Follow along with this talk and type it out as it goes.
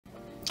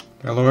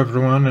Hello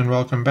everyone and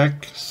welcome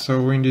back.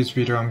 So in this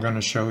video I'm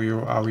gonna show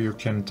you how you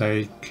can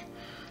take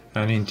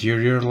an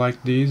interior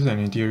like this, an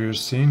interior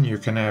scene. You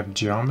can have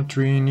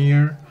geometry in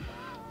here,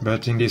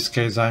 but in this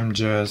case I'm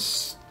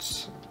just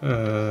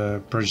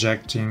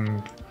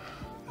projecting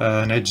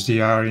an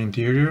HDR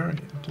interior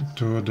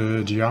to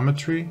the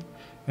geometry,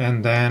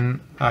 and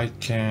then I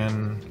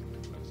can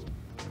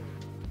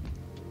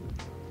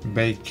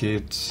bake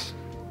it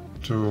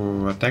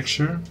to a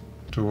texture,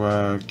 to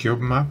a cube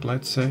map,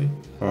 let's say,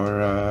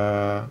 or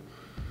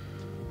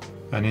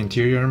an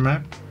interior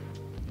map,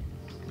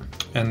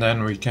 and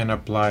then we can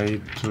apply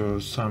it to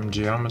some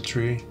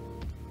geometry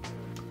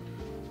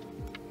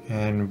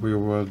and we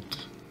would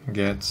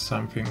get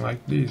something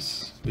like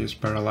this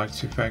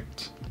parallax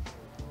effect.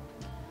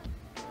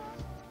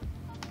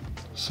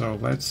 So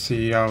let's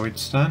see how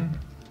it's done.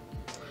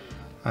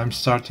 I'm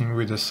starting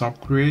with a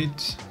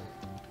subcreate,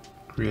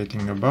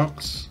 creating a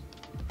box,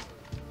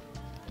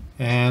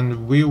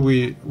 and we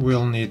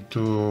will need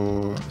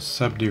to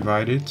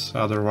subdivide it,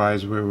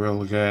 otherwise we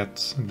will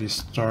get a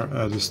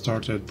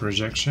distorted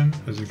projection,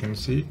 as you can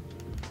see.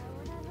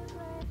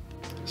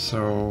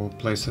 So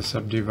place a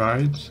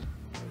subdivide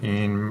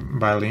in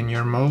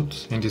bilinear mode.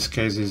 In this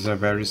case it's a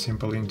very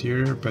simple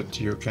interior,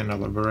 but you can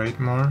elaborate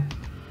more.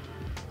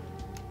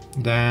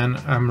 Then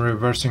I'm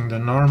reversing the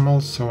normal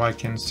so I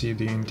can see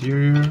the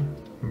interior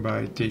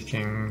by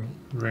ticking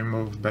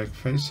remove back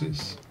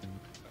faces.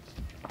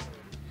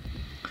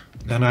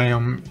 Then I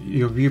am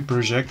UV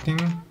projecting,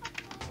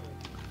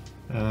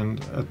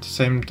 and at the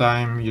same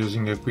time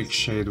using a quick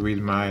shade with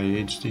my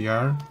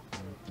HDR,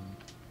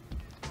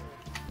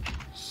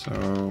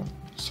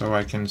 so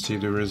I can see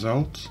the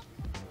result,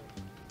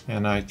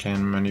 and I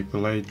can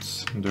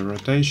manipulate the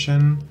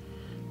rotation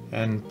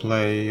and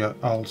play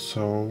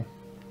also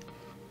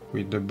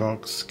with the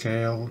box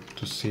scale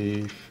to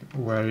see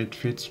where it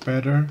fits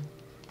better.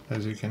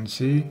 As you can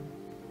see,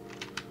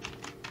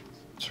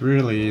 it's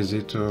really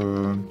easy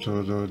to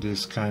do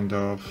this kind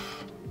of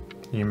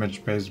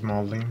image-based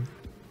modeling.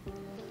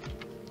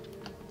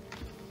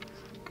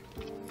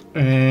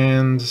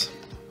 And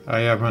I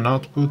have an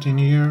output in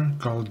here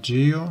called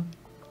Geo,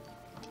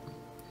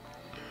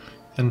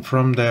 and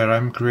from there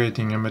I'm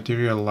creating a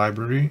material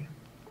library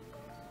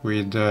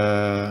with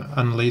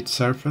unlit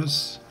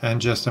surface and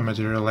just a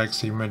material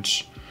X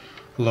image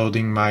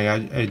loading my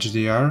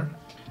HDR.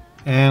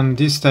 And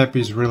this step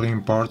is really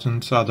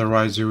important,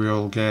 otherwise you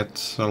will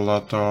get a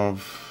lot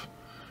of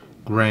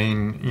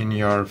grain in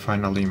your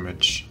final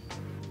image.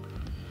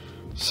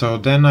 So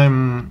then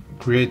I'm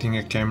creating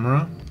a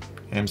camera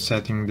and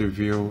setting the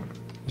view.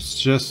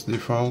 It's just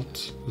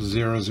default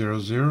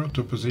 000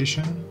 to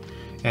position,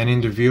 and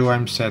in the view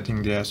I'm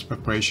setting the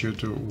aspect ratio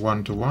to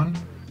 1:1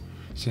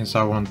 since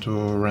I want to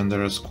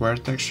render a square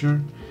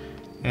texture.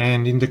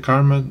 And in the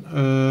Karma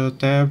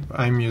tab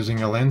I'm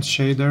using a lens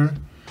shader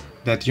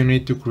that you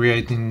need to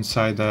create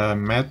inside a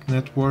matte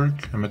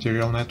network, a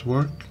material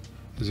network,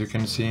 as you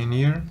can see in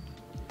here.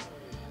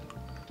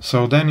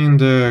 So then in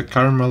the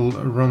Karma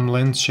room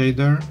lens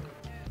shader,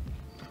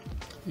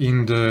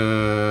 in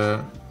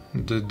the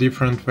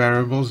different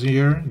variables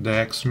here, the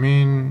x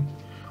min,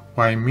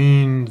 y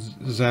min,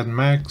 z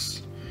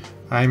max,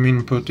 I'm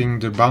inputting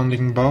the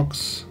bounding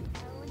box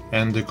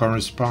and the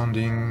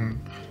corresponding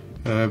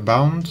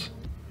bound.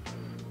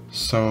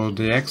 So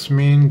the x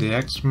min, the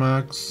x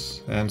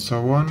max, and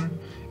so on,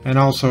 and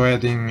also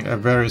adding a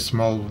very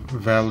small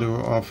value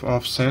of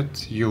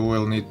offset. You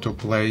will need to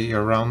play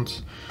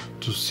around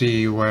to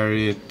see where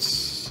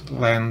it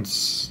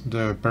lands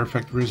the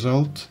perfect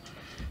result,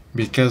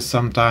 because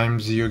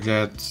sometimes you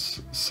get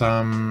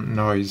some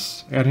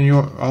noise, and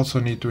you also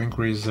need to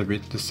increase a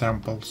bit the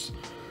samples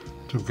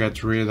to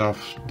get rid of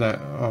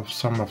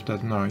some of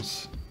that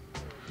noise.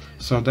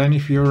 So then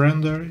if you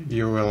render,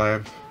 you will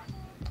have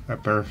a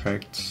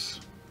perfect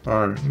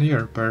or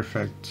near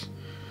perfect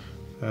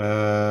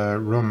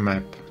room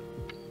map.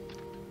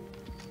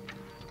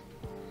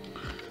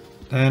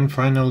 Then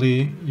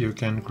finally you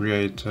can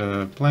create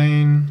a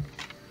plane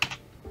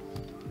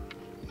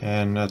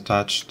and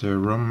attach the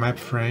room map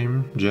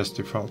frame, just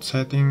default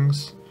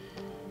settings,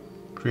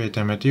 create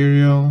a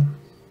material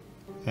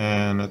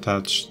and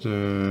attach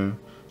the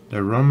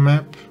room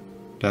map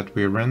that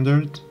we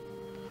rendered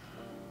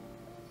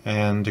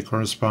and the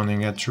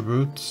corresponding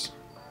attributes,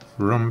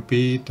 room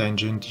P,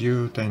 tangent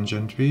U,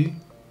 tangent V,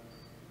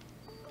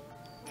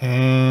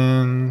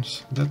 and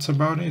that's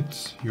about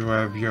it. You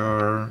have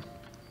your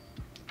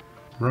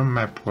room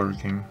map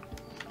working,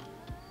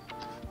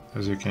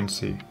 as you can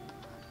see.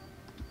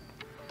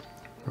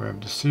 You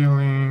have the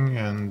ceiling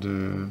and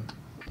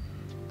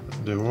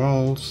the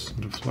walls,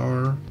 the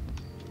floor.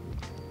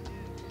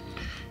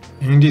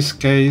 In this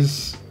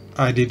case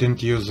I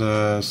didn't use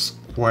a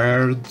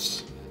squared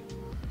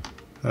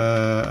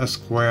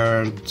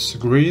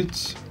grid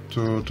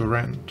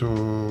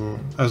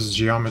as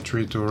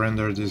geometry to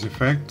render this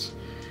effect,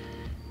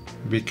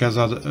 because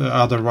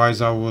otherwise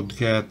I would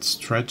get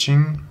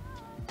stretching.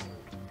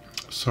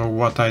 So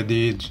what I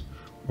did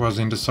was,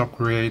 in the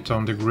subcreate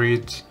on the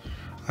grid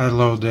I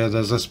loaded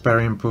as a spare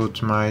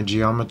input my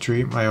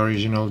geometry, my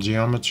original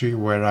geometry,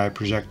 where I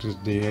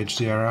projected the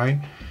HDRI,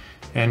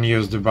 and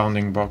used the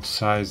bounding box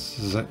size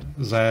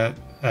Z,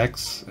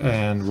 X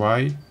and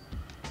Y,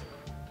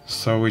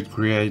 so it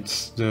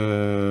creates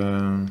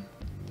a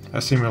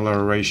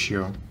similar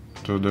ratio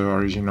to the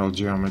original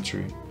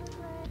geometry.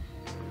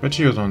 But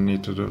you don't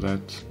need to do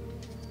that,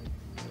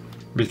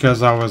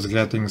 because I was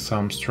getting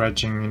some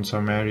stretching in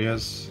some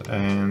areas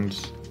and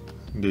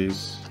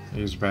this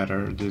is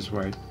better this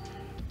way.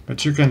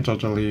 But you can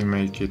totally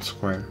make it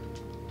square.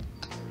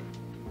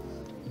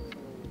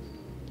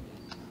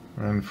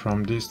 And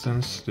from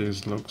distance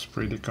this looks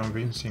pretty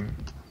convincing.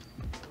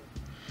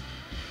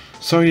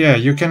 So yeah,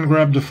 you can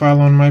grab the file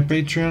on my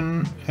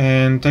Patreon,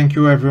 and thank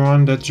you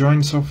everyone that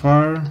joined so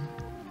far,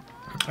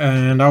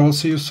 and I will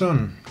see you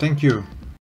soon. Thank you.